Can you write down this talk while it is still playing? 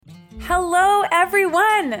Hello,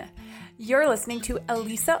 everyone! You're listening to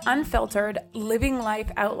Elisa Unfiltered, Living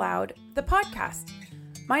Life Out Loud, the podcast.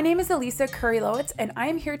 My name is Elisa Curry-Lowitz, and I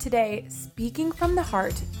am here today speaking from the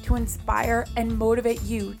heart to inspire and motivate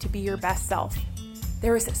you to be your best self.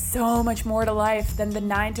 There is so much more to life than the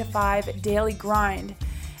 9-to-5 daily grind,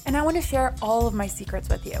 and I want to share all of my secrets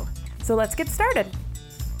with you. So let's get started.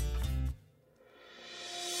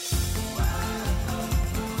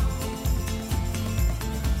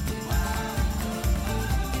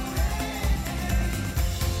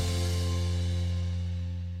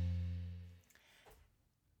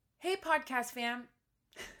 Hey, podcast fam.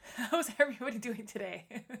 How's everybody doing today?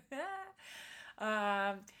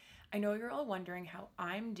 I know you're all wondering how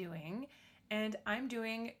I'm doing, and I'm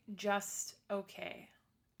doing just okay.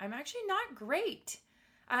 I'm actually not great.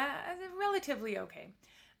 Relatively okay.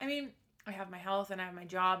 I mean, I have my health and I have my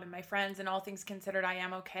job and my friends, and all things considered, I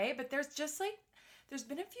am okay. But there's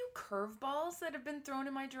been a few curveballs that have been thrown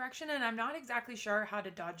in my direction, and I'm not exactly sure how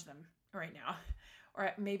to dodge them right now.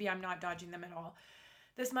 Or maybe I'm not dodging them at all.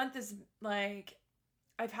 This month is like,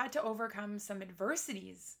 I've had to overcome some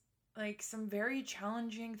adversities, like some very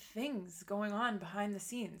challenging things going on behind the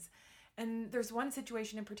scenes. And there's one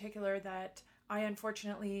situation in particular that I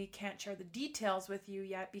unfortunately can't share the details with you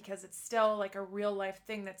yet because it's still like a real life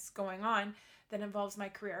thing that's going on that involves my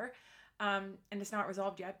career. And it's not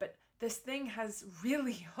resolved yet, but this thing has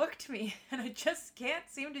really hooked me and I just can't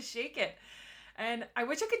seem to shake it. And I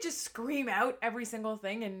wish I could just scream out every single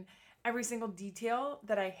thing and every single detail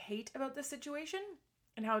that I hate about this situation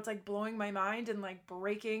and how it's like blowing my mind and like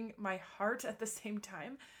breaking my heart at the same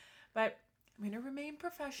time. But I'm going to remain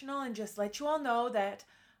professional and just let you all know that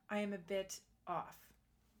I am a bit off.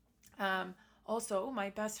 Also, my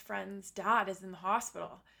best friend's dad is in the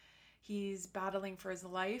hospital. He's battling for his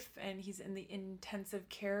life and he's in the intensive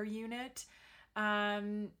care unit.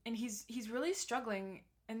 And he's really struggling.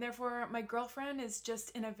 And therefore, my girlfriend is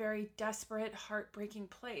just in a very desperate, heartbreaking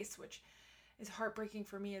place, which is heartbreaking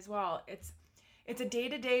for me as well. It's a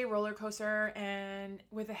day-to-day roller coaster, and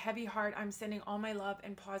with a heavy heart, I'm sending all my love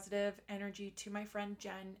and positive energy to my friend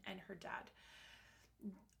Jen and her dad.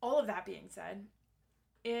 All of that being said,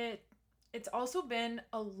 it's also been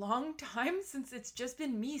a long time since it's just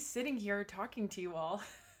been me sitting here talking to you all.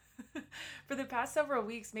 For the past several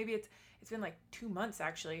weeks, maybe it's been like 2 months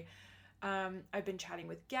actually. I've been chatting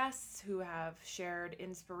with guests who have shared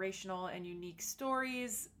inspirational and unique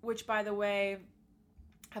stories, which, by the way,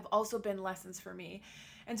 have also been lessons for me.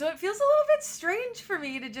 And so it feels a little bit strange for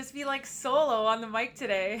me to just be like solo on the mic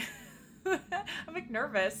today. I'm like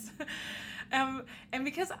nervous. And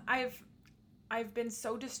because I've been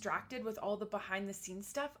so distracted with all the behind the scenes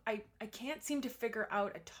stuff, I can't seem to figure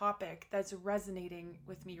out a topic that's resonating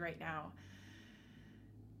with me right now.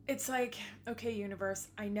 It's like, okay, universe,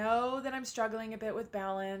 I know that I'm struggling a bit with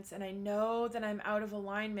balance and I know that I'm out of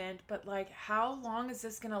alignment, but like, how long is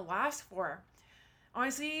this going to last for?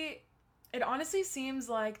 Honestly, it honestly seems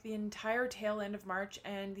like the entire tail end of March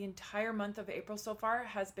and the entire month of April so far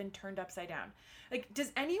has been turned upside down. Like,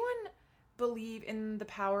 does anyone believe in the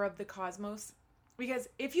power of the cosmos? Because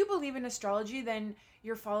if you believe in astrology, then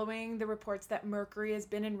you're following the reports that Mercury has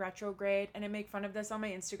been in retrograde, and I make fun of this on my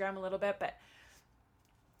Instagram a little bit, but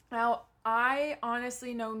now, I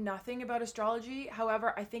honestly know nothing about astrology.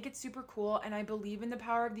 However, I think it's super cool and I believe in the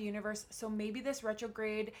power of the universe. So maybe this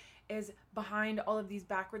retrograde is behind all of these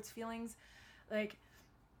backwards feelings. Like,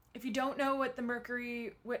 if you don't know what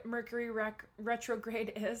Mercury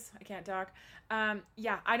retrograde is, I can't talk. I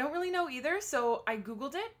don't really know either. So I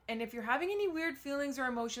Googled it. And if you're having any weird feelings or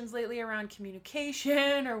emotions lately around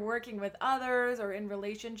communication or working with others or in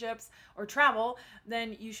relationships or travel,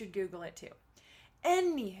 then you should Google it too.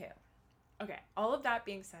 Anywho, okay, all of that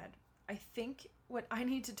being said, I think what I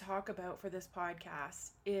need to talk about for this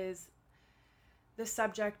podcast is the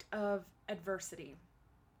subject of adversity.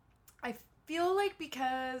 I feel like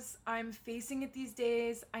because I'm facing it these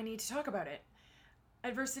days, I need to talk about it.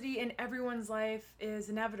 Adversity in everyone's life is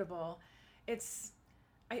inevitable.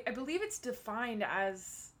 I believe it's defined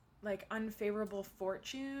as like unfavorable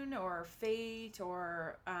fortune or fate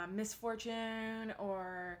or misfortune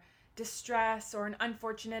or distress or an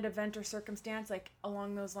unfortunate event or circumstance, like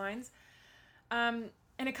along those lines. And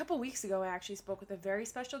a couple weeks ago, I actually spoke with a very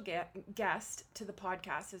special guest to the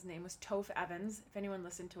podcast. His name was Toph Evans. If anyone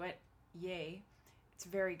listened to it, yay. It's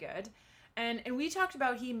very good. And we talked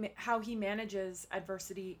about how he manages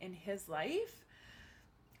adversity in his life,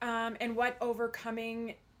 and what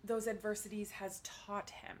overcoming those adversities has taught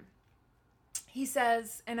him. He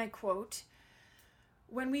says, and I quote,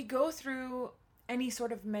 "When we go through any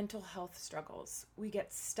sort of mental health struggles, we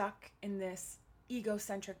get stuck in this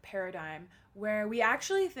egocentric paradigm where we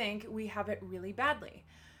actually think we have it really badly,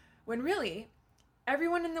 when really,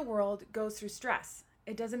 everyone in the world goes through stress.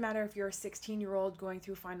 It doesn't matter if you're a 16-year-old going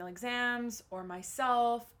through final exams, or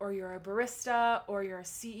myself, or you're a barista, or you're a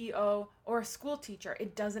CEO, or a school teacher.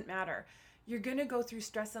 It doesn't matter. You're going to go through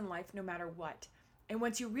stress in life no matter what. And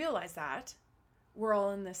once you realize that, we're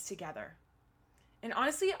all in this together. And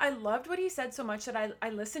honestly, I loved what he said so much that I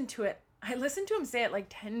listened to it. I listened to him say it like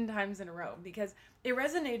 10 times in a row because it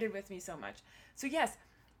resonated with me so much. So yes,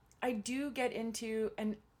 I do get into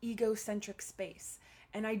an egocentric space.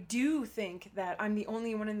 And I do think that I'm the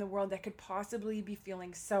only one in the world that could possibly be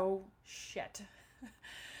feeling so shit.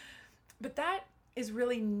 But that is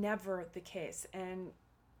really never the case. And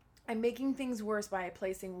I'm making things worse by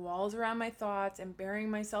placing walls around my thoughts and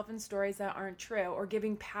burying myself in stories that aren't true, or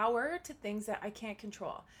giving power to things that I can't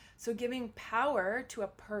control. So giving power to a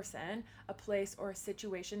person, a place, or a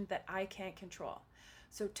situation that I can't control.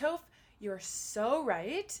 So Toph, you're so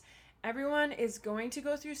right. Everyone is going to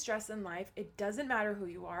go through stress in life. It doesn't matter who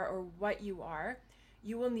you are or what you are.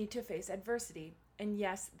 You will need to face adversity. And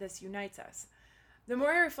yes, this unites us. The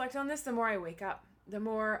more I reflect on this, the more I wake up. The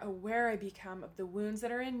more aware I become of the wounds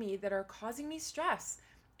that are in me that are causing me stress.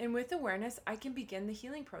 And with awareness, I can begin the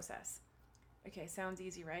healing process. Okay, sounds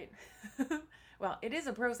easy, right? Well, it is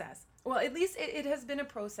a process. Well, at least it has been a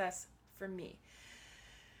process for me.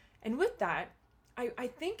 And with that, I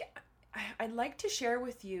think I'd like to share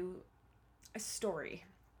with you a story.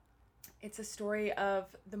 It's a story of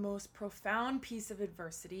the most profound piece of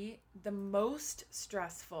adversity, the most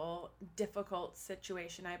stressful, difficult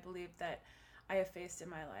situation I believe that I have faced in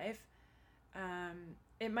my life.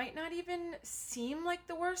 It might not even seem like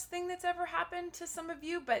the worst thing that's ever happened to some of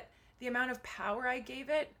you, but the amount of power I gave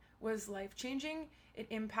it was life-changing. It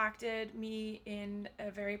impacted me in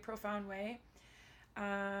a very profound way.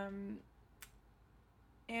 And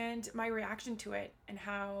my reaction to it and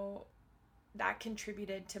how that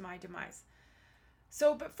contributed to my demise.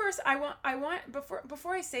 So, but first I want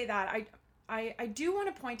before I say that, I do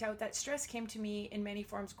want to point out that stress came to me in many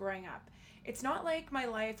forms growing up. It's not like my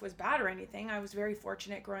life was bad or anything. I was very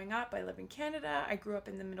fortunate growing up. I live in Canada. I grew up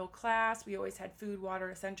in the middle class. We always had food, water,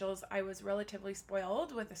 essentials. I was relatively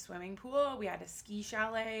spoiled with a swimming pool. We had a ski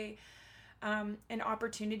chalet, an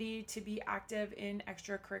opportunity to be active in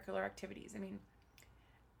extracurricular activities. I mean,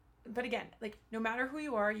 but again, like no matter who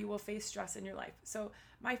you are, you will face stress in your life. So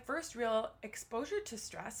my first real exposure to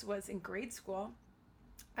stress was in grade school.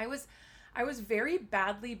 I was very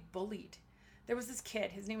badly bullied. There was this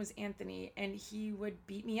kid, his name was Anthony, and he would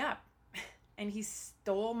beat me up and he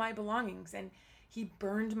stole my belongings and he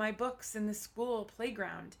burned my books in the school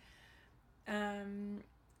playground.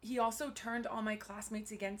 He also turned all my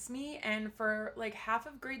classmates against me. And for like half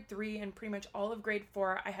of grade 3 and pretty much all of grade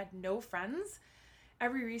 4, I had no friends.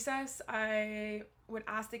 Every recess, I would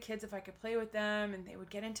ask the kids if I could play with them, and they would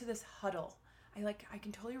get into this huddle. I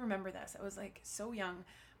can totally remember this. I was like so young,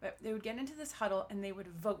 but they would get into this huddle and they would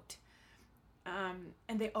vote.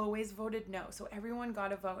 And they always voted no. So everyone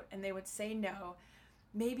got a vote and they would say no,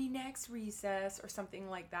 maybe next recess or something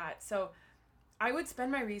like that. So I would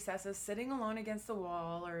spend my recesses sitting alone against the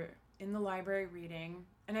wall or in the library reading.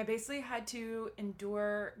 And I basically had to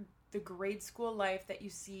endure the grade school life that you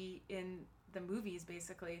see in the movies,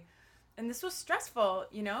 basically. And this was stressful,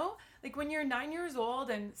 you know? Like when you're 9 years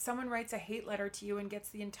old and someone writes a hate letter to you and gets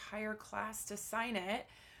the entire class to sign it,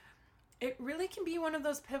 it really can be one of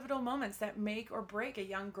those pivotal moments that make or break a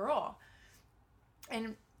young girl.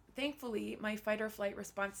 And thankfully, my fight or flight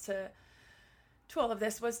response to all of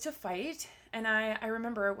this was to fight. And I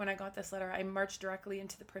remember when I got this letter, I marched directly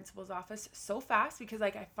into the principal's office so fast because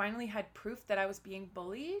like I finally had proof that I was being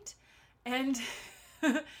bullied. And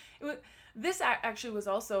this actually was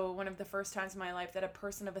also one of the first times in my life that a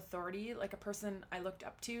person of authority, like a person I looked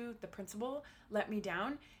up to, the principal, let me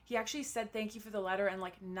down. He actually said thank you for the letter and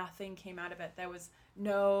like nothing came out of it. There was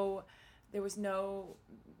no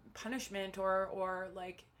punishment or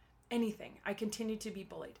like anything. I continued to be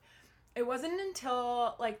bullied. It wasn't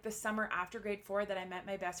until like the summer after grade 4 that I met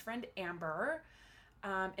my best friend Amber,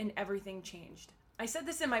 and everything changed. I said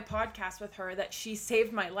this in my podcast with her that she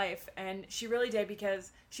saved my life, and she really did,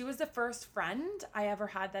 because she was the first friend I ever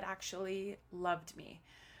had that actually loved me.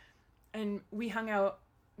 And we hung out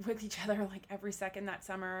with each other like every second that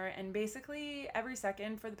summer, and basically every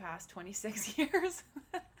second for the past 26 years.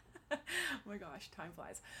 Oh my gosh, time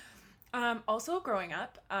flies. Also growing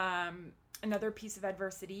up, another piece of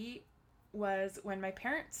adversity was when my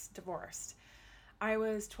parents divorced. I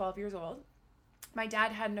was 12 years old. My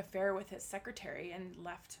dad had an affair with his secretary and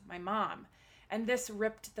left my mom. And this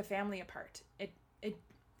ripped the family apart.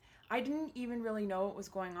 I didn't even really know what was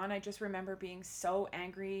going on. I just remember being so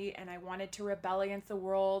angry and I wanted to rebel against the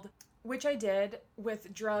world, which I did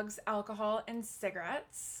with drugs, alcohol, and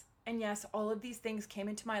cigarettes. And yes, all of these things came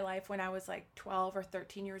into my life when I was like 12 or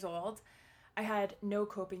 13 years old. I had no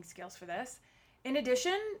coping skills for this. In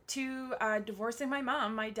addition to divorcing my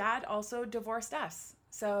mom, my dad also divorced us.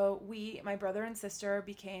 So my brother and sister,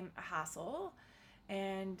 became a hassle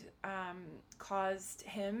and caused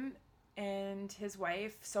him and his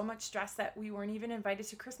wife so much stress that we weren't even invited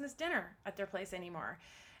to Christmas dinner at their place anymore.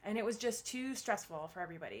 And it was just too stressful for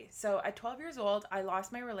everybody. So at 12 years old, I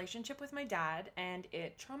lost my relationship with my dad and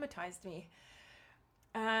it traumatized me.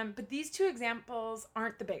 But these two examples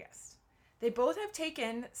aren't the biggest. They both have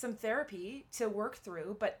taken some therapy to work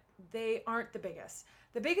through, but they aren't the biggest.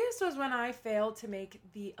 The biggest was when I failed to make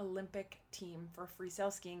the Olympic team for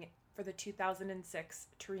freestyle skiing for the 2006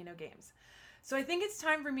 Torino Games. So I think it's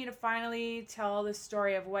time for me to finally tell the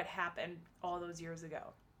story of what happened all those years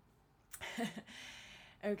ago.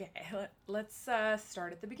 Okay, let's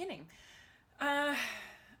start at the beginning. I'm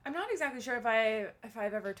not exactly sure if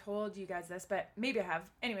I've ever told you guys this, but maybe I have.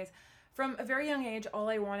 Anyways, from a very young age, all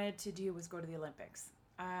I wanted to do was go to the Olympics.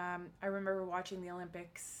 I remember watching the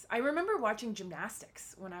Olympics. I remember watching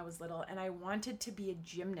gymnastics when I was little, and I wanted to be a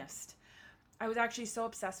gymnast. I was actually so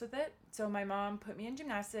obsessed with it. So my mom put me in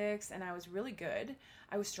gymnastics, and I was really good.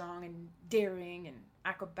 I was strong and daring and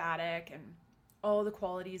acrobatic and all the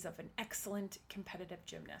qualities of an excellent competitive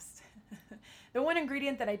gymnast. The one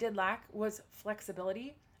ingredient that I did lack was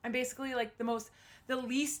flexibility. I'm basically like the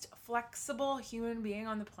least flexible human being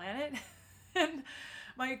on the planet. And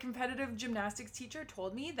my competitive gymnastics teacher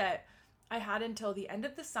told me that I had until the end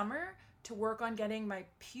of the summer to work on getting my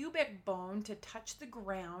pubic bone to touch the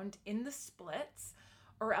ground in the splits,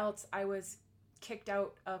 or else I was kicked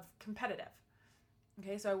out of competitive.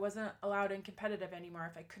 Okay, so I wasn't allowed in competitive anymore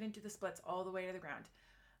if I couldn't do the splits all the way to the ground.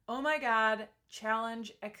 Oh my God,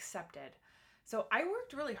 challenge accepted. So I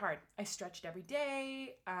worked really hard. I stretched every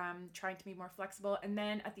day, trying to be more flexible. And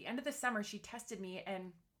then at the end of the summer, she tested me,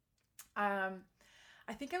 and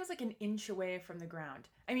I think I was like an inch away from the ground.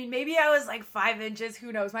 I mean, maybe I was like 5 inches,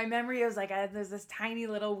 who knows? My memory was like, there's this tiny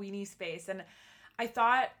little weenie space. And I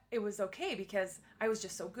thought it was okay because I was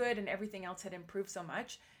just so good and everything else had improved so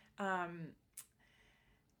much.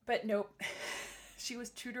 But nope, she was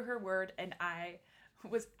true to her word and I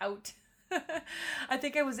was out. I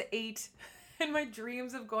think I was 8 and my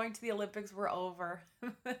dreams of going to the Olympics were over.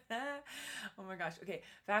 Oh my gosh. Okay,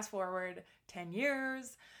 fast forward 10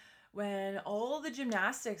 years when all the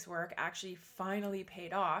gymnastics work actually finally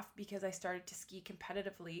paid off because I started to ski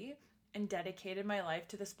competitively and dedicated my life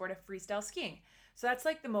to the sport of freestyle skiing. So that's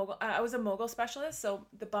like the mogul. I was a mogul specialist, so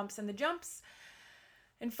the bumps and the jumps.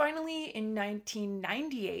 And finally, in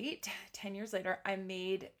 1998, 10 years later, I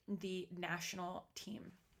made the national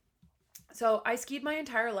team. So I skied my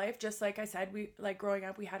entire life. Just like I said, growing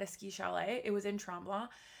up, we had a ski chalet. It was in Tremblant.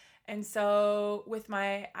 And so with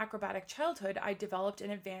my acrobatic childhood, I developed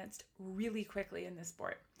and advanced really quickly in this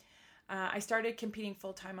sport. I started competing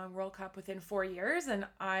full-time on World Cup within 4 years, and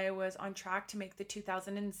I was on track to make the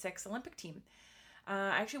 2006 Olympic team.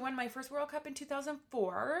 I actually won my first World Cup in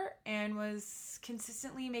 2004 and was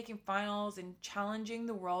consistently making finals and challenging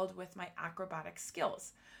the world with my acrobatic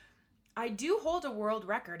skills. I do hold a world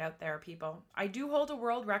record out there, people. I do hold a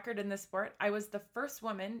world record in this sport. I was the first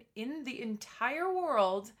woman in the entire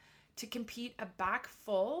world to compete a back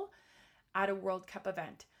full at a World Cup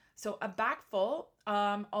event. So a back full,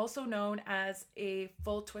 also known as a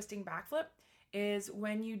full twisting backflip, is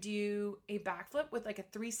when you do a backflip with like a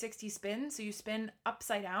 360 spin. So you spin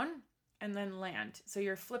upside down and then land. So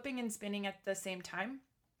you're flipping and spinning at the same time.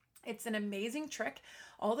 It's an amazing trick.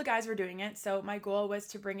 All the guys were doing it. So my goal was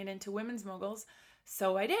to bring it into women's moguls.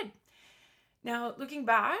 So I did. Now, looking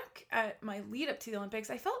back at my lead up to the Olympics,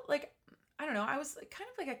 I felt like, I don't know, I was kind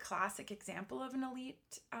of like a classic example of an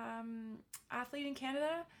elite athlete in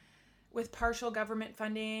Canada with partial government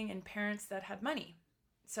funding and parents that had money.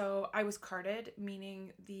 So I was carded,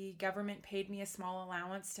 meaning the government paid me a small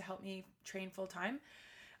allowance to help me train full time.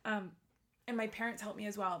 And my parents helped me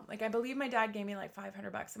as well. Like I believe my dad gave me like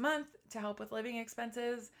 $500 a month to help with living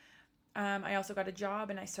expenses. I also got a job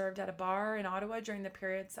and I served at a bar in Ottawa during the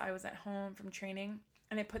periods I was at home from training,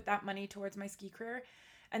 and I put that money towards my ski career.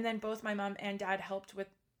 And then both my mom and dad helped with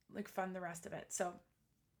like fund the rest of it. So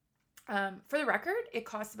for the record, it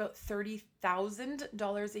costs about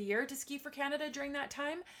 $30,000 a year to ski for Canada during that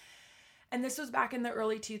time. And this was back in the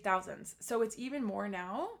early 2000s. So it's even more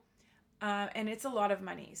now. and it's a lot of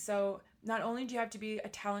money. So not only do you have to be a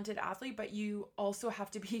talented athlete, but you also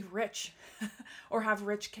have to be rich or have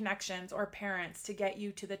rich connections or parents to get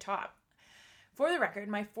you to the top. For the record,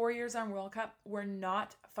 my 4 years on World Cup were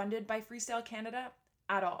not funded by Freestyle Canada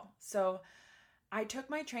at all. So I took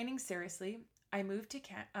my training seriously. I moved to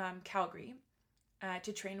Calgary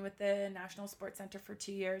to train with the National Sports Center for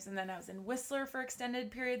 2 years. And then I was in Whistler for extended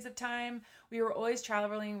periods of time. We were always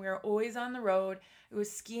traveling. We were always on the road. It was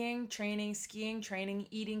skiing, training,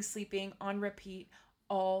 eating, sleeping on repeat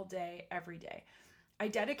all day, every day. I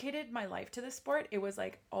dedicated my life to the sport. It was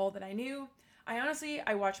like all that I knew.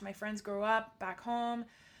 I watched my friends grow up back home.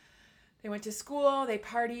 They went to school, they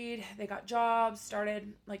partied, they got jobs,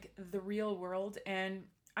 started like the real world. And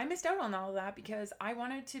I missed out on all of that because I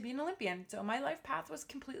wanted to be an Olympian. So my life path was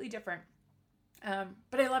completely different.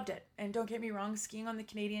 But I loved it. And don't get me wrong, skiing on the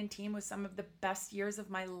Canadian team was some of the best years of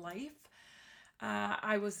my life.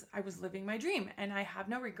 I was living my dream and I have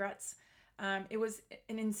no regrets. It was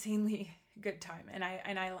an insanely good time and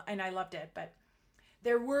I loved it, but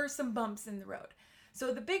there were some bumps in the road.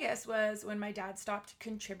 So the biggest was when my dad stopped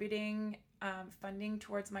contributing funding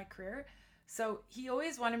towards my career. So he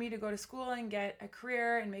always wanted me to go to school and get a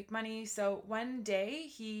career and make money. So one day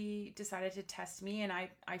he decided to test me and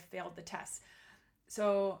I failed the test.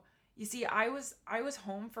 So you see, I was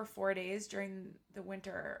home for 4 days during the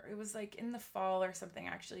winter. It was like in the fall or something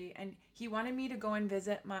actually. And he wanted me to go and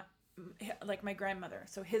visit my grandmother,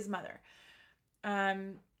 so his mother.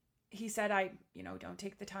 He said don't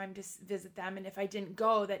take the time to visit them. And if I didn't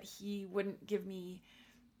go, that he wouldn't give me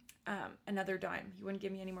another dime. He wouldn't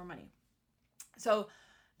give me any more money. So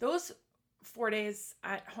those 4 days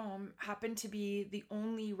at home happened to be the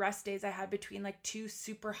only rest days I had between like two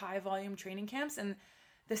super high volume training camps. And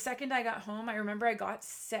the second I got home, I remember I got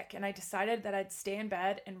sick and I decided that I'd stay in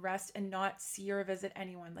bed and rest and not see or visit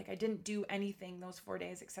anyone. Like I didn't do anything those 4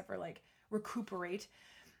 days except for like recuperate.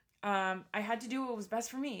 I had to do what was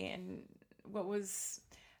best for me and what was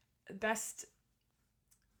best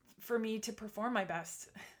for me to perform my best.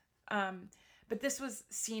 But this was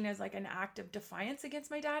seen as like an act of defiance against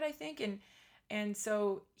my dad, I think. And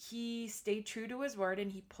so he stayed true to his word and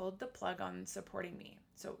he pulled the plug on supporting me.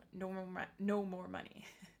 So no more money.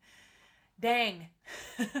 Dang.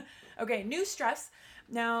 Okay, new stress.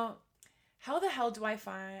 Now, how the hell do I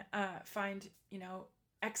find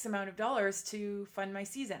X amount of dollars to fund my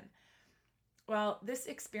season? Well, this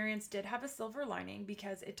experience did have a silver lining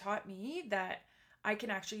because it taught me that I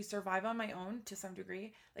can actually survive on my own to some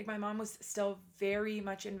degree. Like my mom was still very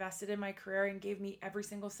much invested in my career and gave me every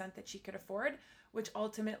single cent that she could afford, which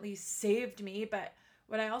ultimately saved me. But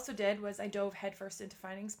what I also did was I dove headfirst into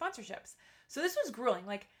finding sponsorships. So this was grueling,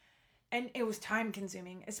 and it was time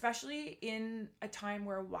consuming, especially in a time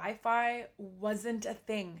where Wi-Fi wasn't a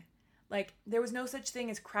thing. Like there was no such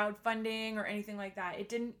thing as crowdfunding or anything like that. I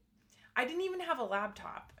didn't even have a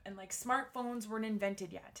laptop and like smartphones weren't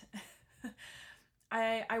invented yet.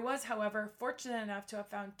 I was, however, fortunate enough to have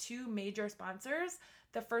found two major sponsors.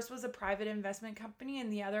 The first was a private investment company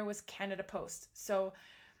and the other was Canada Post. So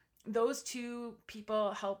those two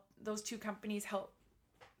companies helped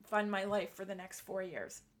fund my life for the next 4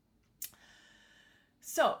 years.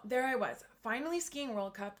 So there I was, finally skiing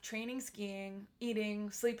World Cup, training skiing, eating,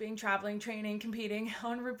 sleeping, traveling, training, competing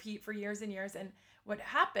on repeat for years and years. And what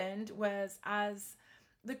happened was as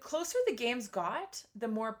the closer the games got, the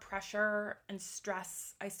more pressure and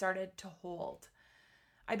stress I started to hold.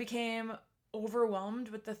 I became overwhelmed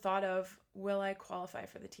with the thought of, will I qualify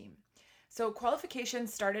for the team? So qualification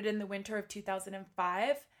started in the winter of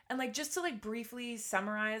 2005. And just to briefly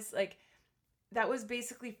summarize, that was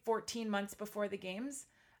basically 14 months before the games.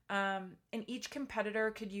 And each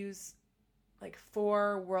competitor could use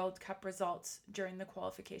 4 World Cup results during the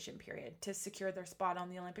qualification period to secure their spot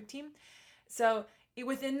on the Olympic team. So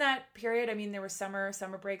within that period, there was summer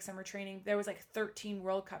break, summer training. There was 13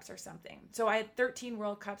 World Cups or something. So I had 13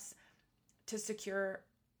 World Cups to secure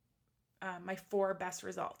my 4 best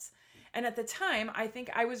results. And at the time, I think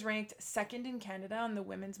I was ranked second in Canada on the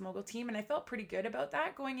women's mogul team. And I felt pretty good about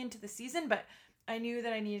that going into the season, but I knew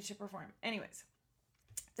that I needed to perform. Anyways,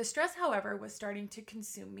 the stress, however, was starting to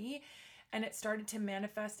consume me and it started to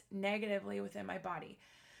manifest negatively within my body.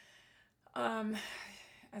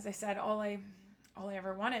 As I said, all I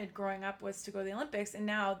ever wanted growing up was to go to the Olympics. And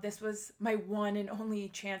now this was my one and only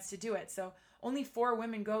chance to do it. So only 4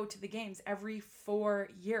 women go to the games every 4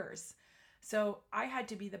 years. So I had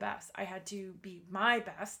to be the best. I had to be my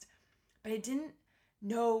best, but I didn't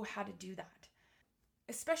know how to do that.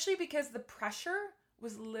 Especially because the pressure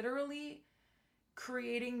was literally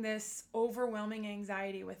creating this overwhelming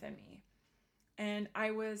anxiety within me. and I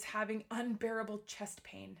was having unbearable chest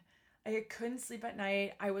pain. I couldn't sleep at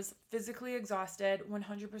night. I was physically exhausted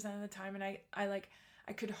 100% of the time, and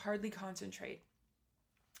I could hardly concentrate.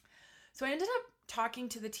 So I ended up talking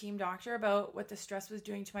to the team doctor about what the stress was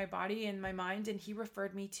doing to my body and my mind, and he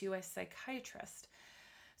referred me to a psychiatrist.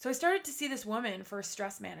 So I started to see this woman for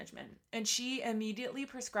stress management, and she immediately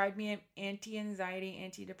prescribed me an anti-anxiety,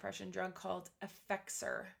 anti-depression drug called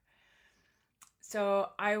Effexor. So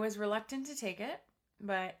I was reluctant to take it,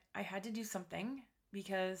 but I had to do something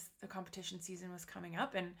because the competition season was coming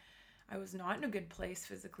up and I was not in a good place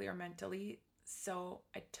physically or mentally. So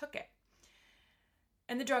I took it.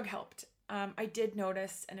 And the drug helped. I did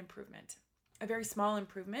notice an improvement, a very small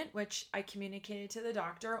improvement, which I communicated to the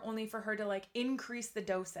doctor only for her to increase the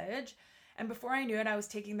dosage. And before I knew it, I was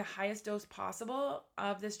taking the highest dose possible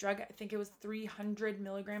of this drug. I think it was 300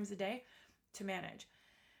 milligrams a day to manage.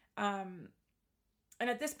 And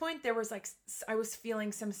at this point, there was I was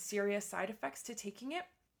feeling some serious side effects to taking it.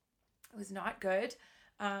 It was not good,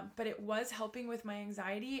 but it was helping with my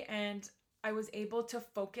anxiety, and I was able to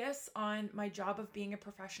focus on my job of being a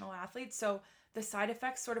professional athlete. So the side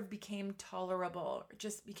effects sort of became tolerable, it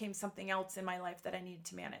just became something else in my life that I needed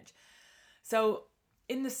to manage. So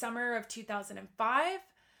in the summer of 2005,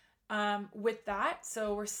 with that,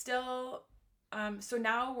 so we're still, so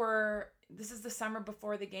now this is the summer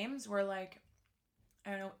before the games. We're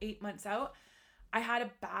 8 months out. I had a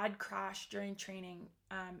bad crash during training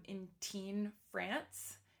in Tignes,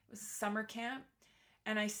 France. It was a summer camp,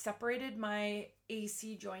 and I separated my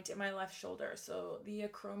AC joint in my left shoulder, so the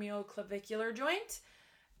acromioclavicular joint,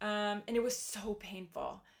 and it was so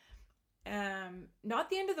painful. Not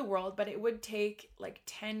the end of the world, but it would take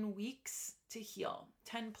 10 weeks to heal,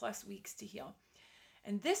 10 plus weeks to heal.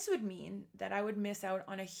 And this would mean that I would miss out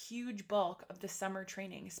on a huge bulk of the summer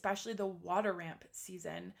training, especially the water ramp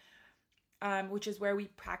season, which is where we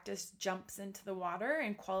practice jumps into the water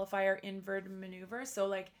and qualify our inverted maneuvers.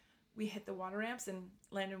 So we hit the water ramps and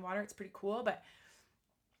land in water. It's pretty cool. But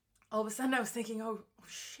all of a sudden I was thinking, oh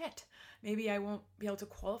shit, maybe I won't be able to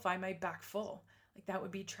qualify my back full. That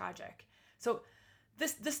would be tragic. So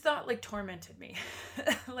this thought tormented me.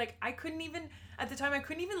 I couldn't even, at the time, I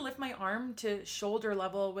couldn't even lift my arm to shoulder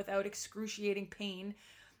level without excruciating pain.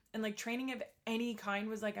 And training of any kind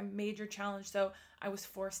was a major challenge. So I was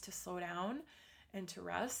forced to slow down and to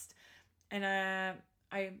rest. And I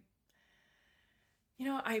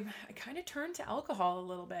kind of turned to alcohol a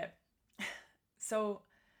little bit. So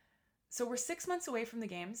we're 6 months away from the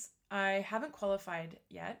games. I haven't qualified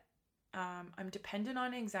yet. I'm dependent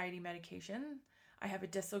on anxiety medication. I have a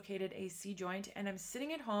dislocated AC joint, and I'm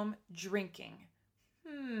sitting at home drinking.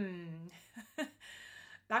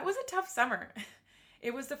 That was a tough summer.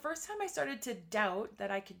 It was the first time I started to doubt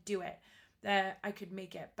that I could do it, that I could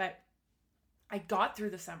make it. But I got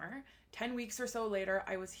through the summer. 10 weeks or so later,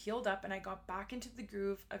 I was healed up, and I got back into the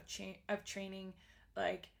groove of training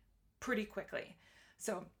pretty quickly.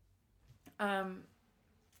 So I'm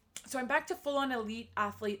back to full-on elite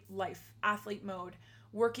athlete life, athlete mode,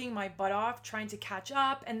 working my butt off, trying to catch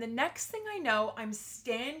up. And the next thing I know, I'm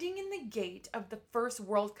standing in the gate of the first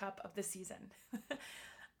World Cup of the season.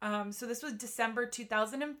 So this was December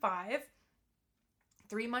 2005,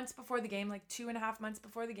 3 months before the game, 2.5 months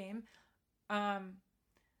before the game.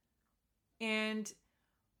 And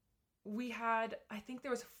we had, I think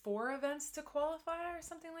there was 4 events to qualify or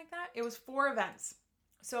something like that. It was 4 events.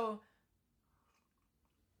 So,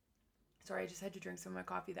 sorry, I just had to drink some of my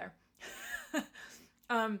coffee there.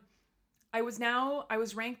 I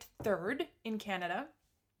was ranked 3rd in Canada,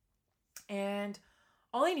 and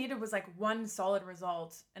all I needed was 1 solid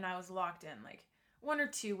result, and I was locked in. 1 or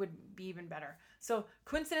 2 would be even better. So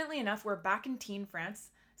coincidentally enough, we're back in Tignes, France.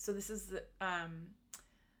 So this is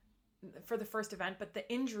for the first event, but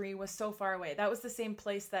the injury was so far away. That was the same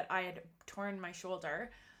place that I had torn my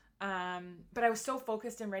shoulder. But I was so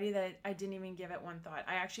focused and ready that I didn't even give it one thought.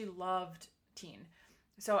 I actually loved Tignes.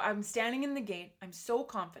 So I'm standing in the gate. I'm so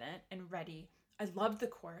confident and ready. I loved the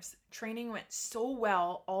course. Training went so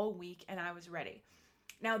well all week, and I was ready.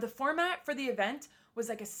 Now, the format for the event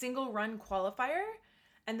was a single run qualifier,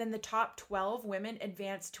 and then the top 12 women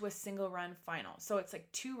advanced to a single run final. So it's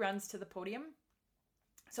 2 runs to the podium.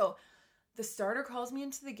 So the starter calls me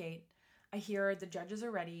into the gate. I hear the judges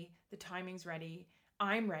are ready. The timing's ready.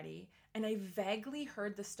 I'm ready. And I vaguely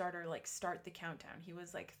heard the starter start the countdown. He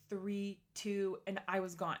was 3, 2, and I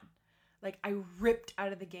was gone. I ripped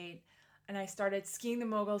out of the gate, and I started skiing the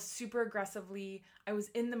mogul super aggressively. I was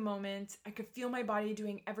in the moment. I could feel my body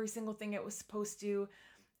doing every single thing it was supposed to.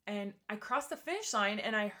 And I crossed the finish line,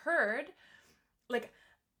 and I heard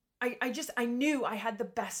I knew I had the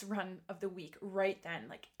best run of the week right then.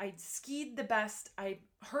 Like I skied the best. I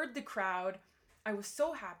heard the crowd. I was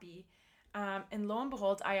so happy. And lo and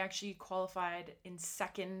behold, I actually qualified in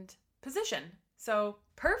second position. So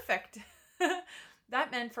perfect.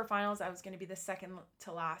 That meant for finals, I was going to be the second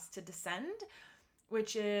to last to descend,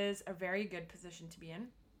 which is a very good position to be in.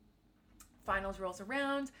 Finals rolls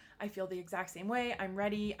around. I feel the exact same way. I'm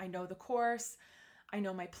ready. I know the course. I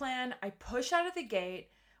know my plan. I push out of the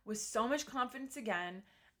gate with so much confidence again,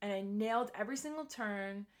 and I nailed every single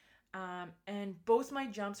turn. And both my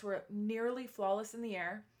jumps were nearly flawless in the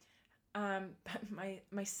air. But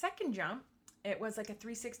my second jump, it was like a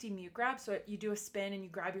 360 mute grab. So you do a spin and you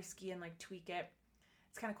grab your ski and like tweak it.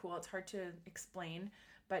 It's kind of cool. It's hard to explain,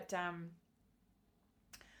 but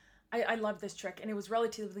I love this trick, and it was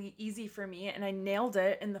relatively easy for me, and I nailed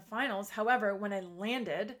it in the finals. However, when I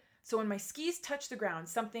landed, so when my skis touched the ground,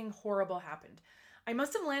 something horrible happened. I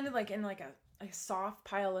must have landed like in like a soft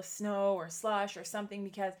pile of snow or slush or something,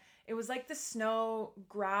 because it was like the snow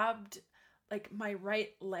grabbed like my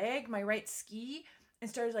right leg, my right ski, and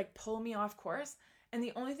started like pull me off course. And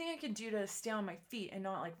the only thing I could do to stay on my feet and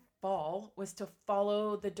not like fall was to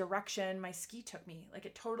follow the direction my ski took me. Like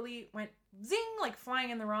it totally went zing, like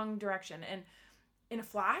flying in the wrong direction. And in a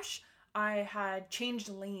flash, I had changed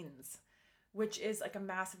lanes, which is like a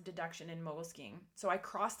massive deduction in mogul skiing. So I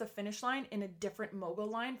crossed the finish line in a different mogul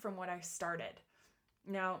line from what I started.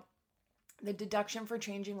 Now, the deduction for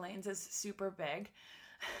changing lanes is super big.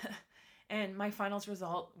 And my finals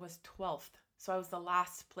result was 12th. So I was the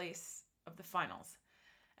last place of the finals.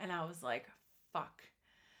 And I was like, fuck.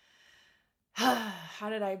 How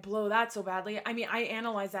did I blow that so badly? I mean, I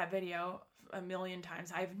analyzed that video a million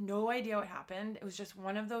times. I have no idea what happened. It was just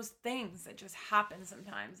one of those things that just happen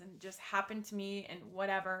sometimes, and just happened to me, and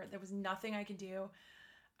whatever. There was nothing I could do.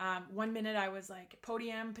 1 minute I was like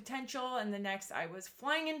podium potential, and the next I was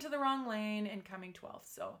flying into the wrong lane and coming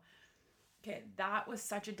 12th. So, okay, that was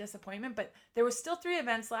such a disappointment, but there was still 3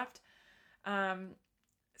 events left.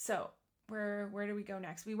 So where do we go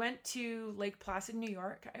next? We went to Lake Placid, New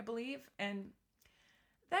York, I believe, and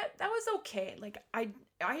that was okay. Like I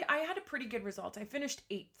had a pretty good result. I finished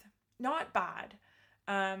 8th, not bad.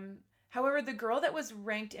 However, the girl that was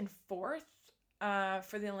ranked in 4th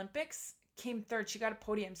for the Olympics came 3rd. She got a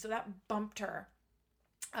podium, so that bumped her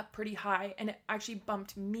up pretty high, and it actually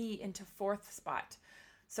bumped me into 4th spot.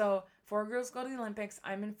 So 4 girls go to the Olympics.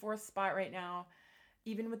 I'm in 4th spot right now,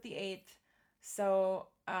 even with the 8th. So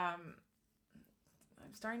I'm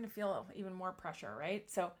starting to feel even more pressure, right?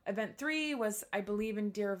 So event 3 was, I believe, in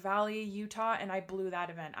Deer Valley, Utah, and I blew that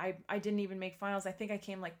event. I didn't even make finals. I think I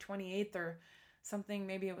came like 28th or something.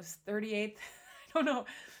 Maybe it was 38th. I don't know.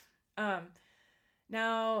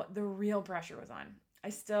 Now the real pressure was on. I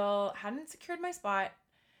still hadn't secured my spot,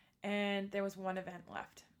 and there was 1 event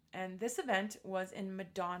left. And this event was in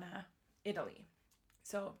Madonna, Italy.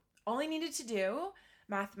 So all I needed to do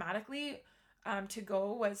mathematically to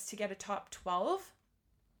go was to get a top 12,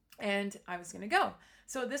 and I was going to go.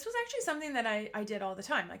 So this was actually something that I did all the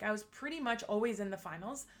time. Like I was pretty much always in the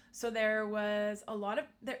finals. So there was a lot of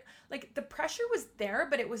like the pressure was there,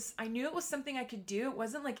 but I knew it was something I could do. It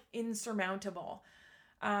wasn't like insurmountable.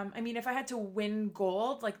 I mean, if I had to win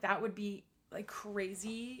gold, like that would be like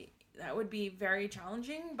crazy. That would be very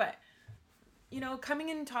challenging, but coming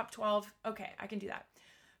in top 12, okay, I can do that.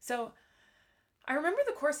 So I remember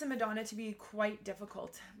the course in Madonna to be quite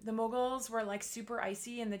difficult. The moguls were like super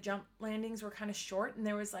icy, and the jump landings were kind of short. And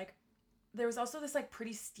there was also this like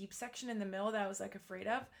pretty steep section in the middle that I was like afraid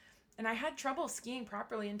of. And I had trouble skiing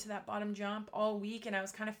properly into that bottom jump all week, and I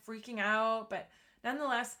was kind of freaking out. But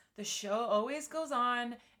nonetheless, the show always goes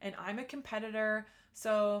on, and I'm a competitor.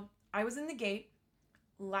 So I was in the gate,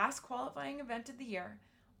 last qualifying event of the year.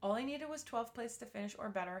 All I needed was 12th place to finish or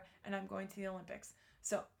better, and I'm going to the Olympics.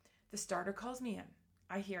 So the starter calls me in.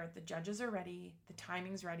 I hear the judges are ready, the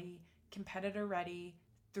timing's ready, competitor ready,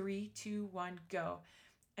 3, 2, 1, go.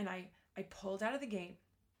 And I pulled out of the gate,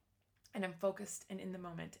 and I'm focused and in the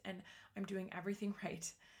moment, and I'm doing everything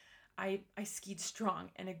right. I skied strong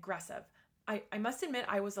and aggressive. I must admit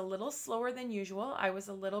I was a little slower than usual. I was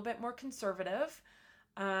a little bit more conservative.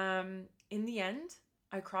 In the end,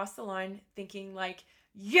 I crossed the line thinking like,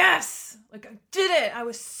 yes, like I did it. I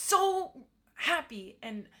was so happy,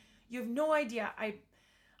 and you have no idea.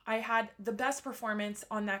 I had the best performance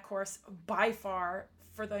on that course by far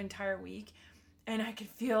for the entire week, and I could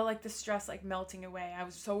feel like the stress like melting away. I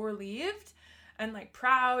was so relieved and like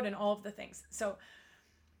proud and all of the things. So,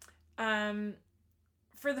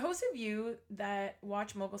 for those of you that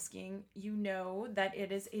watch mogul skiing, you know that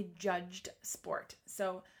it is a judged sport.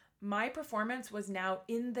 So my performance was now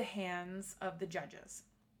in the hands of the judges.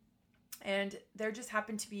 And there just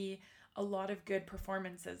happened to be a lot of good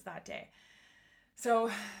performances that day.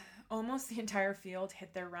 So almost the entire field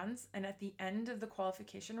hit their runs. And at the end of the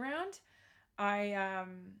qualification round,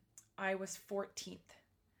 I was 14th.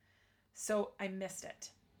 So I missed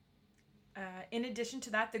it. In addition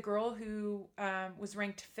to that, the girl who was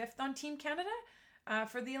ranked 5th on Team Canada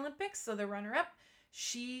for the Olympics, so the runner-up,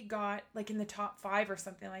 she got like in the top 5 or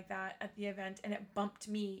something like that at the event, and it bumped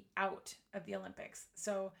me out of the Olympics.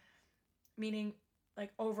 So meaning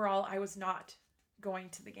like overall, I was not going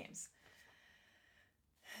to the games.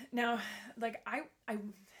 Now, like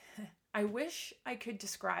I wish I could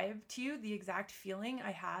describe to you the exact feeling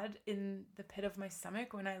I had in the pit of my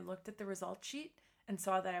stomach when I looked at the result sheet and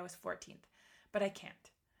saw that I was 14th, but I can't.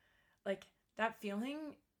 Like that feeling,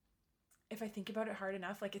 if I think about it hard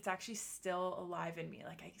enough, like it's actually still alive in me.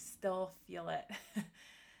 Like I still feel it.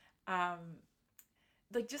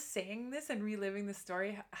 Like just saying this and reliving the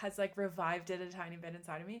story has like revived it a tiny bit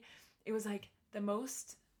inside of me. It was like the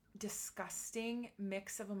most disgusting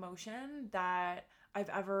mix of emotion that I've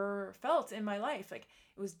ever felt in my life. Like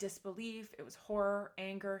it was disbelief, it was horror,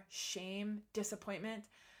 anger, shame, disappointment.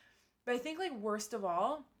 But I think like worst of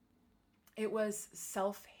all, it was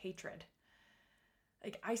self-hatred.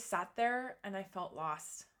 Like I sat there and I felt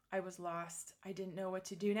lost. I was lost. I didn't know what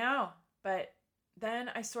to do now. But then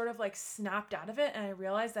I sort of like snapped out of it and I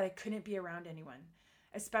realized that I couldn't be around anyone,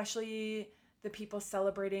 especially the people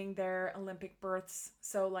celebrating their Olympic berths.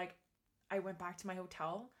 So like I went back to my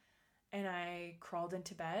hotel and I crawled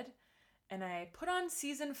into bed and I put on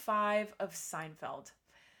season 5 of Seinfeld.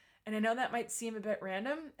 And I know that might seem a bit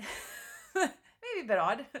random, maybe a bit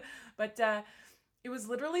odd, but it was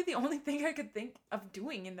literally the only thing I could think of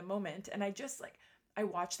doing in the moment. And I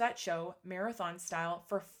watched that show marathon style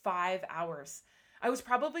for 5 hours. I was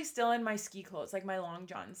probably still in my ski clothes, like my long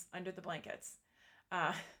johns under the blankets.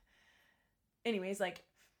 Anyways, like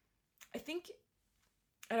I think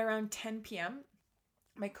at around 10 p.m.,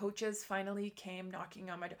 my coaches finally came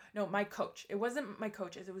knocking on my door. No, my coach. It wasn't my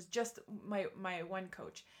coaches. It was just my one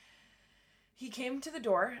coach. He came to the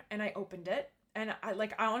door and I opened it. And I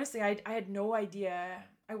honestly had no idea.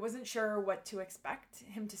 I wasn't sure what to expect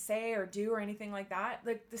him to say or do or anything like that.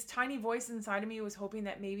 Like this tiny voice inside of me was hoping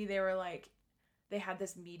that maybe they had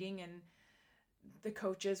this meeting and the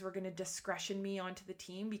coaches were going to discretion me onto the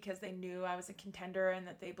team because they knew I was a contender and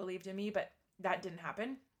that they believed in me, but that didn't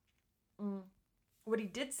happen. What he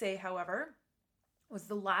did say, however, was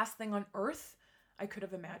the last thing on earth I could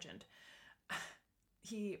have imagined.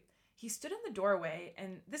 He stood in the doorway,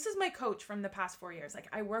 and this is my coach from the past 4 years. Like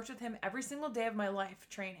I worked with him every single day of my life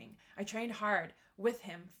training. I trained hard with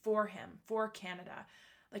him, for Canada.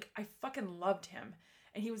 Like I fucking loved him.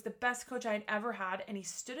 And he was the best coach I had ever had. And he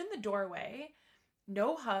stood in the doorway,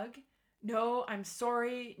 no hug, no, I'm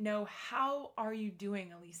sorry, no, how are you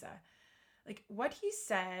doing, Elisa? Like what he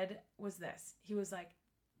said was this. He was like,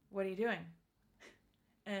 what are you doing?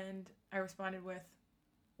 And I responded with,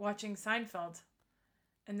 watching Seinfeld.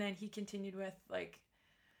 And then he continued with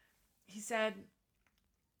he said,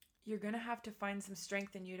 you're going to have to find some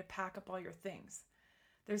strength in you to pack up all your things.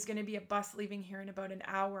 There's going to be a bus leaving here in about an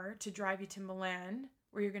hour to drive you to Milan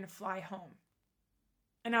where you're going to fly home.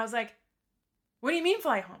 And I was like, what do you mean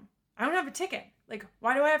fly home? I don't have a ticket. Like,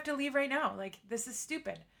 why do I have to leave right now? Like, this is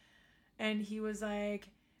stupid. And he was like,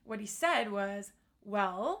 what he said was,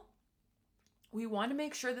 well, we want to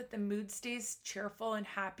make sure that the mood stays cheerful and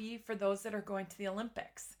happy for those that are going to the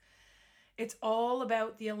Olympics. It's all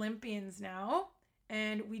about the Olympians now,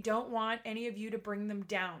 and we don't want any of you to bring them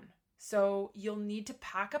down. So you'll need to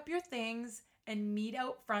pack up your things and meet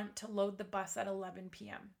out front to load the bus at 11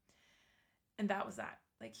 p.m. And that was that.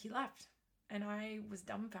 Like, he left, and I was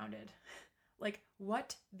dumbfounded. Like,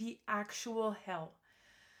 what the actual hell?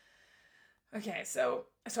 Okay, so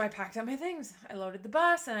I packed up my things. I loaded the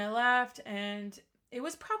bus and I left, and it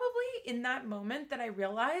was probably in that moment that I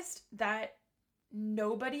realized that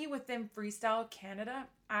nobody within Freestyle Canada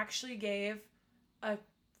actually gave a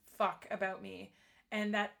fuck about me,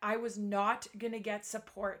 and that I was not going to get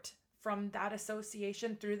support from that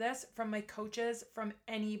association through this, from my coaches, from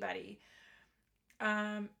anybody.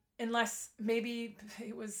 Unless maybe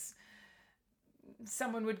it was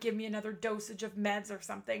someone would give me another dosage of meds or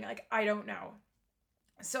something. Like, I don't know.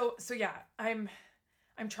 So yeah, I'm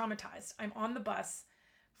traumatized. I'm on the bus.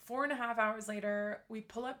 4.5 hours later, we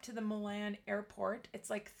pull up to the Milan airport.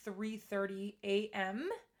 It's like 3:30 a.m.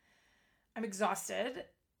 I'm exhausted,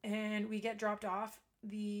 and we get dropped off.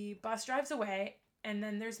 The bus drives away, and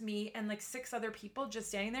then there's me and like 6 other people just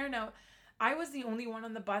standing there. Now, I was the only one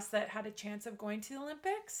on the bus that had a chance of going to the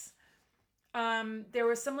Olympics. There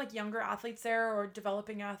was some like younger athletes there or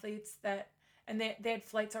developing athletes and they had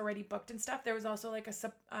flights already booked and stuff. There was also like I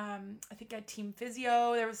think a team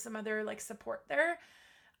physio. There was some other like support there.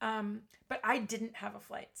 But I didn't have a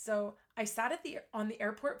flight. So I sat on the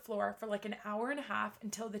airport floor for like an hour and a half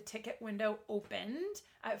until the ticket window opened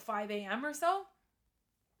at 5 a.m. or so.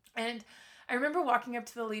 And I remember walking up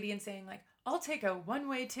to the lady and saying like, I'll take a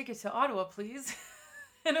one-way ticket to Ottawa, please.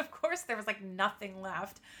 And of course there was like nothing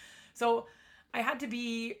left. So I had to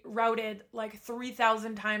be routed like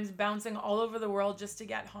 3,000 times, bouncing all over the world just to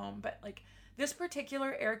get home. But like this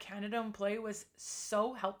particular Air Canada employee was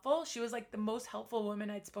so helpful. She was like the most helpful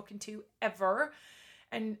woman I'd spoken to ever.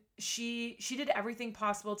 And she did everything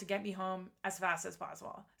possible to get me home as fast as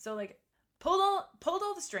possible. So like pulled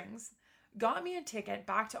all the strings, got me a ticket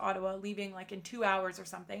back to Ottawa, leaving like in 2 hours or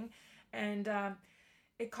something. And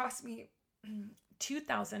it cost me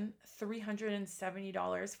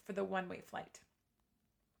 $2,370 for the one-way flight.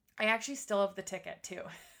 I actually still have the ticket too.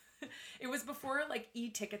 It was before like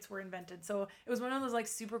e-tickets were invented. So it was one of those like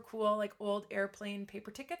super cool, like old airplane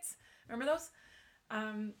paper tickets. Remember those?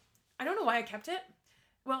 I don't know why I kept it.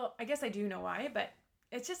 Well, I guess I do know why, but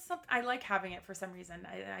it's just something I like having it for some reason.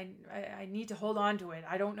 I need to hold on to it.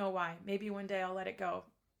 I don't know why. Maybe one day I'll let it go.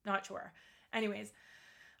 Not sure. Anyways,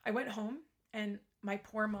 I went home and my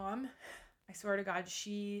poor mom, I swear to God,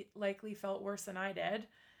 she likely felt worse than I did.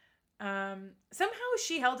 Somehow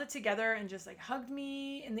she held it together and just like hugged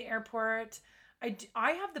me in the airport.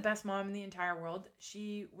 I have the best mom in the entire world.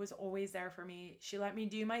 She was always there for me. She let me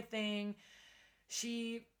do my thing.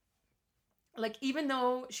 She, like, even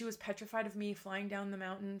though she was petrified of me flying down the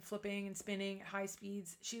mountain, flipping and spinning at high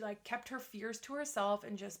speeds, she like kept her fears to herself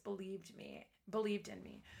and just believed in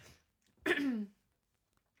me.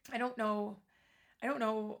 I don't know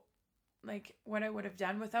like what I would have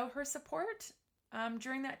done without her support.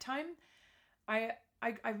 During that time, I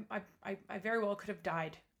very well could have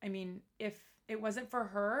died. I mean, if it wasn't for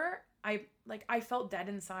her, I felt dead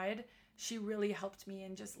inside. She really helped me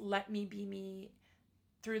and just let me be me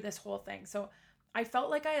through this whole thing. So I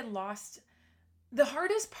felt like I had lost the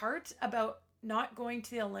hardest part about not going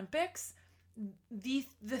to the Olympics. The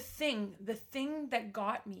thing that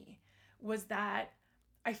got me was that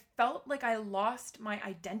I felt like I lost my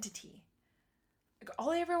identity. Like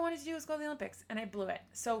all I ever wanted to do was go to the Olympics and I blew it.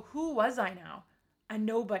 So who was I now? A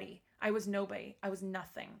nobody. I was nobody. I was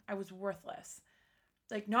nothing. I was worthless.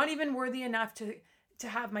 Like not even worthy enough to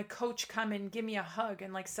have my coach come and give me a hug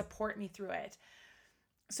and like support me through it.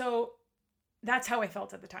 So that's how I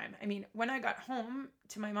felt at the time. I mean, when I got home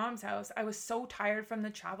to my mom's house, I was so tired from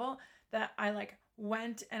the travel that I like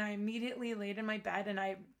went and I immediately laid in my bed and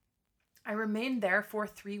I remained there for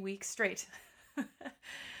 3 weeks straight.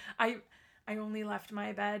 I only left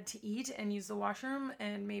my bed to eat and use the washroom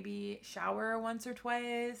and maybe shower once or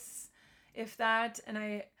twice, if that. And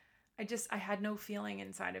I had no feeling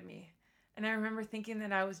inside of me. And I remember thinking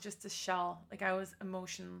that I was just a shell, like I was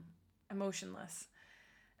emotionless.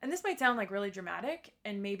 And this might sound like really dramatic,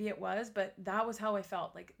 and maybe it was, but that was how I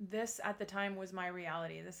felt. Like this at the time was my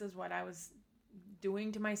reality. This is what I was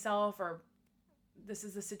doing to myself, or this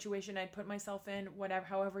is the situation I'd put myself in, whatever,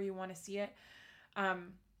 however you want to see it.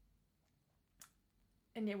 And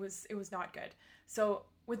it was not good. So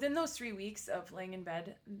within those 3 weeks of laying in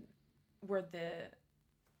bed were the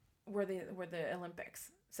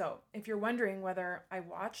Olympics. So if you're wondering whether I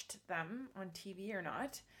watched them on TV or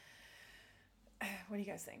not, what do you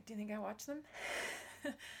guys think? Do you think I watched them?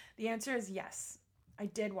 The answer is yes. I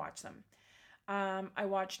did watch them. I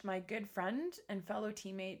watched my good friend and fellow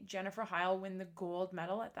teammate Jennifer Heil win the gold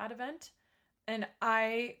medal at that event. And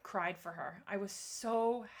I cried for her. I was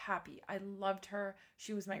so happy. I loved her.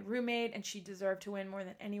 She was my roommate and she deserved to win more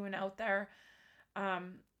than anyone out there.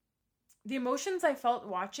 The emotions I felt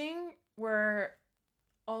watching were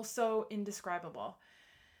also indescribable.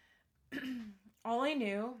 All I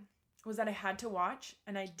knew was that I had to watch,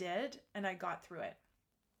 and I did, and I got through it.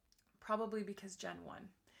 Probably because Jen won,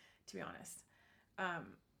 to be honest.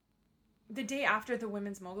 The day after the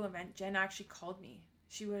women's mogul event, Jen actually called me.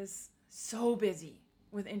 She was so busy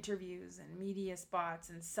with interviews and media spots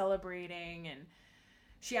and celebrating, and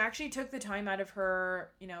she actually took the time out of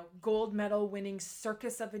her, gold medal winning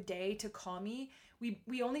circus of a day to call me.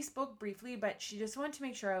 We only spoke briefly, but she just wanted to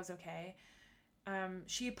make sure I was okay.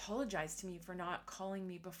 She apologized to me for not calling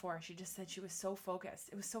me before. She just said she was so focused.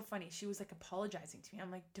 It was so funny. She was like apologizing to me.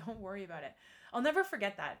 I'm like, don't worry about it. I'll never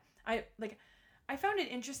forget that. I found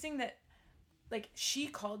it interesting that like she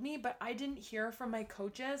called me, but I didn't hear from my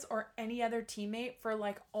coaches or any other teammate for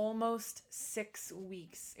like almost 6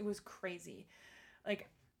 weeks. It was crazy. Like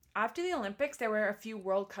after the Olympics, there were a few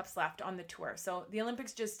World Cups left on the tour. So the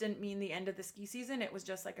Olympics just didn't mean the end of the ski season. It was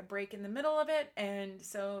just like a break in the middle of it. And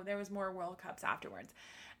so there was more World Cups afterwards.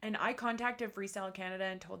 And I contacted Freestyle Canada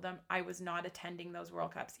and told them I was not attending those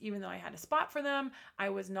World Cups. Even though I had a spot for them, I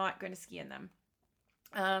was not going to ski in them.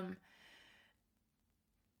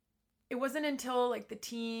 It wasn't until like the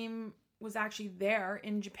team was actually there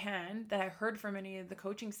in Japan that I heard from any of the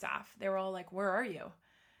coaching staff. They were all like, "Where are you?"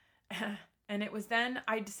 And it was then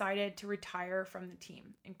I decided to retire from the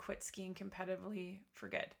team and quit skiing competitively for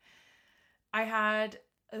good. I had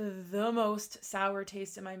the most sour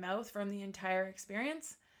taste in my mouth from the entire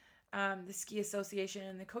experience. The ski association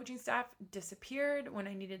and the coaching staff disappeared when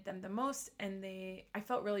I needed them the most, and I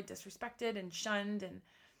felt really disrespected and shunned, and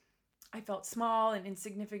I felt small and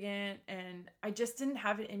insignificant, and I just didn't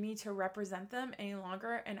have it in me to represent them any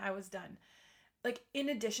longer, and I was done. Like, in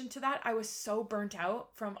addition to that, I was so burnt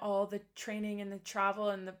out from all the training and the travel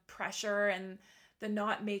and the pressure and the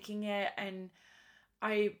not making it, and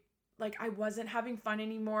I wasn't having fun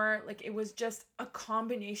anymore. Like, it was just a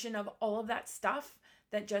combination of all of that stuff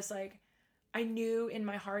that just, like, I knew in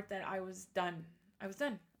my heart that I was done. I was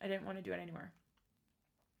done. I didn't want to do it anymore.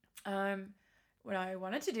 What I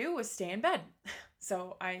wanted to do was stay in bed.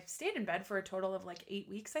 So I stayed in bed for a total of like 8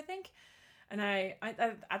 weeks, I think. And I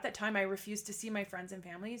at that time, I refused to see my friends and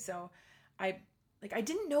family. So I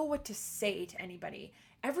didn't know what to say to anybody.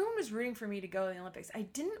 Everyone was rooting for me to go to the Olympics. I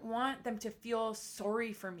didn't want them to feel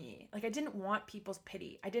sorry for me. Like, I didn't want people's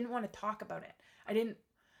pity. I didn't want to talk about it.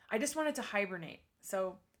 I just wanted to hibernate.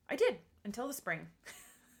 So I did until the spring.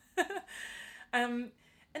 And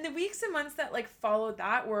the weeks and months that like followed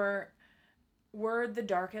that were the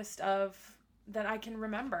darkest of that I can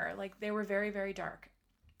remember. Like, they were very, very dark.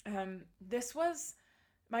 This was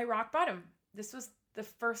my rock bottom. This was the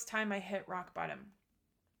first time I hit rock bottom,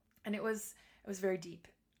 and it was very deep.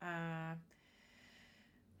 And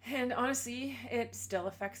honestly, it still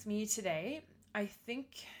affects me today. I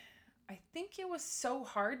think it was so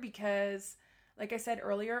hard because, like I said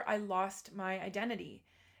earlier, I lost my identity,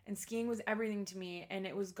 and skiing was everything to me, and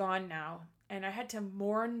it was gone now. And I had to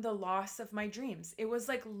mourn the loss of my dreams. It was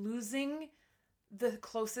like losing the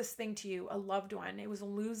closest thing to you, a loved one. It was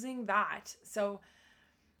losing that. So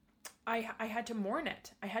I had to mourn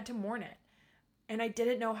it. And I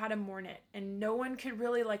didn't know how to mourn it. And no one could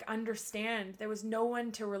really like understand. There was no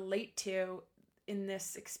one to relate to in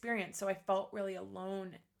this experience. So I felt really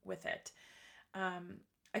alone with it.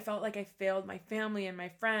 I felt like I failed my family and my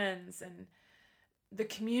friends and the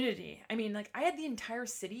community. I mean, like, I had the entire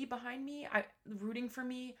city behind me, rooting for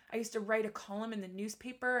me. I used to write a column in the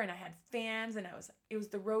newspaper, and I had fans, and it was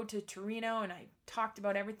the road to Torino, and I talked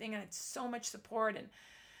about everything, and I had so much support, and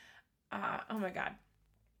oh my God.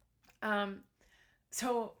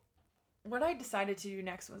 So what I decided to do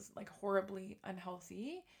next was like horribly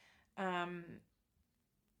unhealthy. I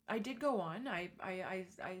did go on. I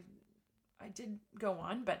did go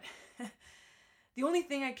on, but the only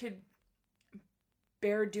thing I could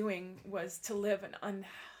bear doing was to live an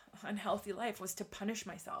unhealthy life, was to punish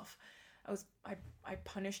myself. I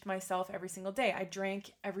punished myself every single day. I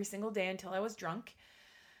drank every single day until I was drunk.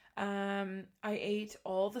 I ate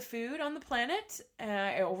all the food on the planet.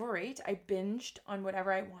 I overate. I binged on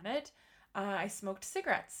whatever I wanted. I smoked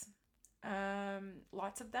cigarettes,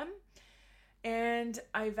 lots of them. And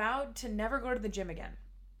I vowed to never go to the gym again.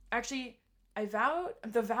 Actually,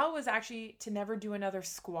 the vow was actually to never do another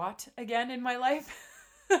squat again in my life.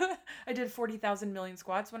 I did 40,000 million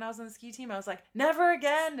squats when I was on the ski team. I was like, never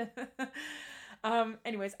again.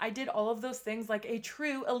 Anyways, I did all of those things like a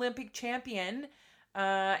true Olympic champion.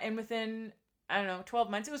 And within, I don't know, 12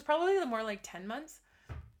 months, it was probably more like 10 months,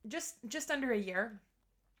 just under a year,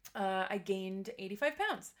 I gained 85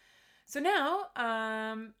 pounds. So now,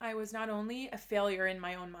 I was not only a failure in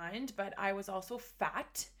my own mind, but I was also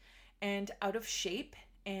fat and out of shape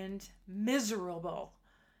and miserable.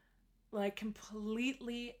 Like,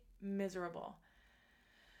 completely miserable.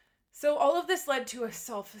 So all of this led to a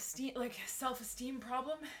self-esteem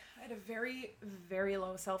problem. I had a very, very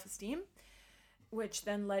low self-esteem, which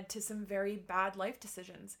then led to some very bad life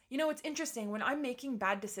decisions. You know, it's interesting. When I'm making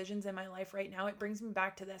bad decisions in my life right now, it brings me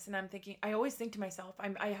back to this. And I always think to myself,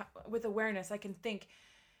 with awareness, I can think,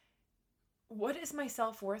 what is my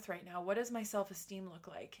self-worth right now? What does my self-esteem look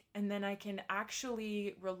like? And then I can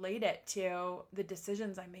actually relate it to the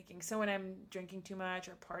decisions I'm making. So when I'm drinking too much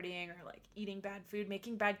or partying or like eating bad food,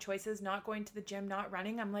 making bad choices, not going to the gym, not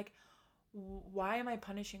running, I'm like, why am I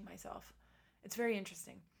punishing myself? It's very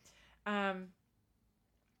interesting.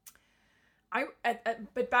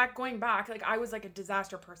 But going back, like I was like a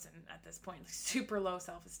disaster person at this point, like super low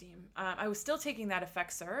self-esteem. I was still taking that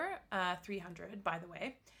Effexor 300, by the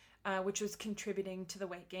way, which was contributing to the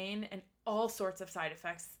weight gain and all sorts of side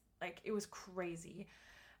effects. Like it was crazy.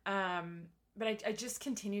 But I just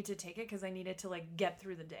continued to take it because I needed to like get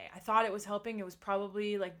through the day. I thought it was helping. It was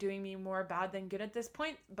probably like doing me more bad than good at this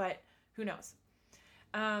point, but who knows?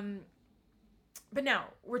 But now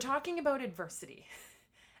we're talking about adversity.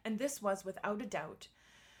 And this was, without a doubt,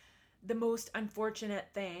 the most unfortunate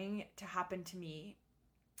thing to happen to me.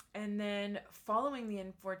 And then following the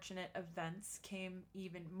unfortunate events came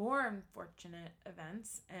even more unfortunate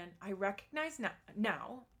events. And I recognize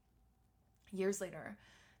now, years later,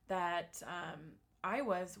 that I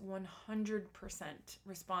was 100%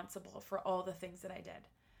 responsible for all the things that I did.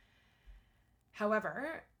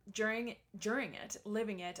 However, during it,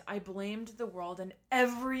 living it, I blamed the world and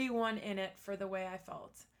everyone in it for the way I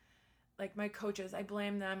felt. Like my coaches, I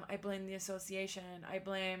blamed them. I blamed the association. I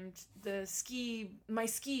blamed my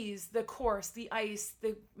skis, the course, the ice,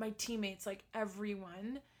 my teammates, like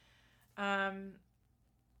everyone. The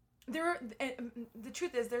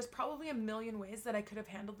truth is there's probably a million ways that I could have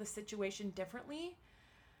handled the situation differently,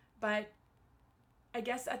 but I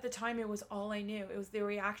guess at the time it was all I knew. It was the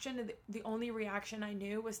reaction. The only reaction I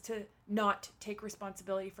knew was to not take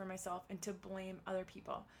responsibility for myself and to blame other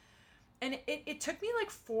people. And it took me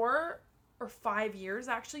like 4 or 5 years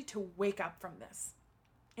actually to wake up from this.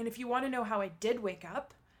 And if you want to know how I did wake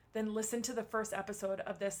up, then listen to the first episode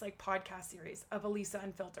of this like podcast series of Elisa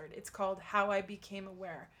Unfiltered. It's called How I Became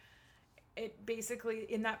Aware. It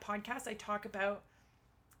basically, in that podcast, I talk about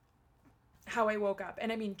how I woke up.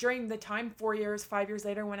 And I mean, during the time, 4 years, 5 years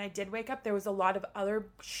later, when I did wake up, there was a lot of other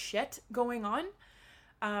shit going on.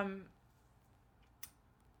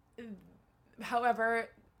 However,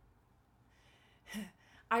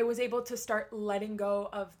 I was able to start letting go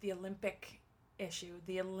of the Olympic issue,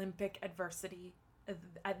 the Olympic adversity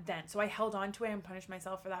then. So I held on to it and punished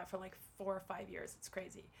myself for that for like 4 or 5 years. It's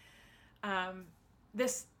crazy.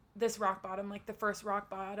 This rock bottom, like the first rock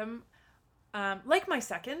bottom, like my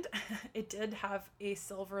second, it did have a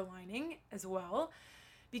silver lining as well,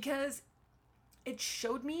 because it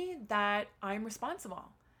showed me that I'm responsible.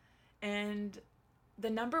 And the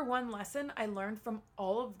number one lesson I learned from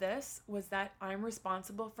all of this was that I'm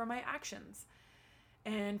responsible for my actions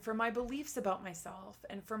and for my beliefs about myself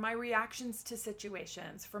and for my reactions to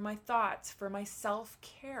situations, for my thoughts, for my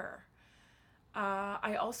self-care.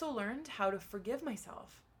 I also learned how to forgive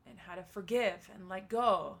myself and how to forgive and let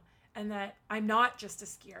go, and that I'm not just a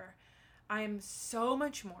skier. I am so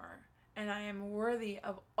much more, and I am worthy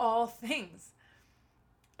of all things.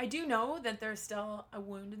 I do know that there's still a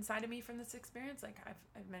wound inside of me from this experience. Like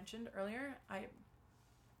I've mentioned earlier,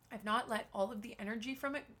 I've not let all of the energy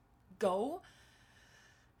from it go.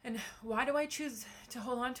 And why do I choose to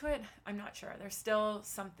hold on to it? I'm not sure. There's still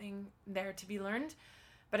something there to be learned,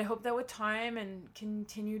 but I hope that with time and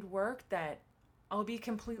continued work that I'll be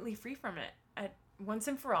completely free from it at once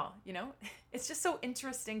and for all, you know? It's just so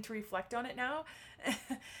interesting to reflect on it now.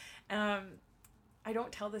 I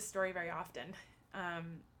don't tell this story very often.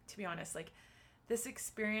 To be honest, like this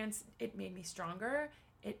experience, it made me stronger.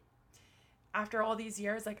 After all these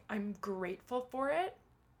years, like I'm grateful for it,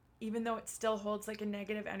 even though it still holds like a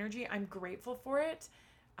negative energy. I'm grateful for it.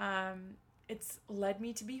 It's led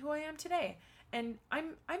me to be who I am today. And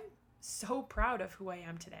I'm so proud of who I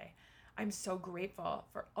am today. I'm so grateful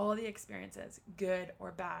for all the experiences, good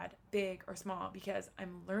or bad, big or small, because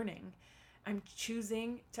I'm learning. I'm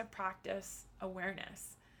choosing to practice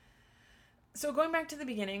awareness. So going back to the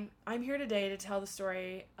beginning, I'm here today to tell the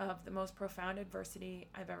story of the most profound adversity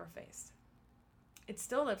I've ever faced. It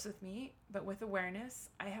still lives with me, but with awareness,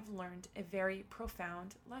 I have learned a very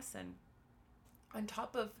profound lesson. On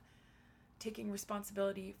top of taking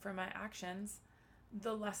responsibility for my actions,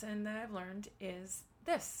 the lesson that I've learned is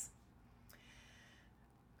this.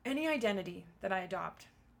 Any identity that I adopt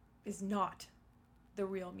is not the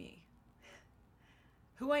real me.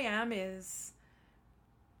 Who I am is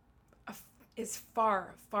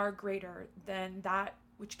far, far greater than that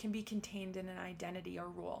which can be contained in an identity or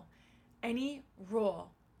role. Any role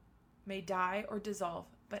may die or dissolve,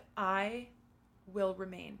 but I will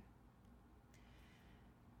remain.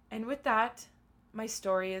 And with that, my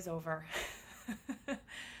story is over.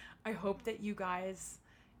 I hope that you guys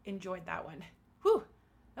enjoyed that one. Whew,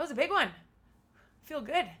 that was a big one. I feel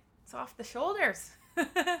good. It's off the shoulders.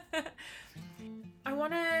 I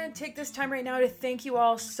want to take this time right now to thank you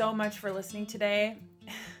all so much for listening today.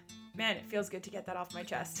 Man, it feels good to get that off my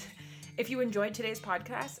chest. If you enjoyed today's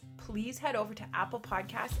podcast, please head over to Apple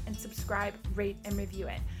Podcasts and subscribe, rate, and review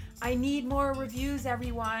it. I need more reviews,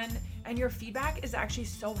 everyone, and your feedback is actually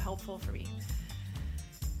so helpful for me.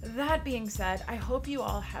 That being said, I hope you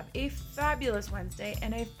all have a fabulous Wednesday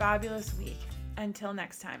and a fabulous week. Until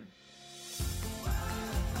next time.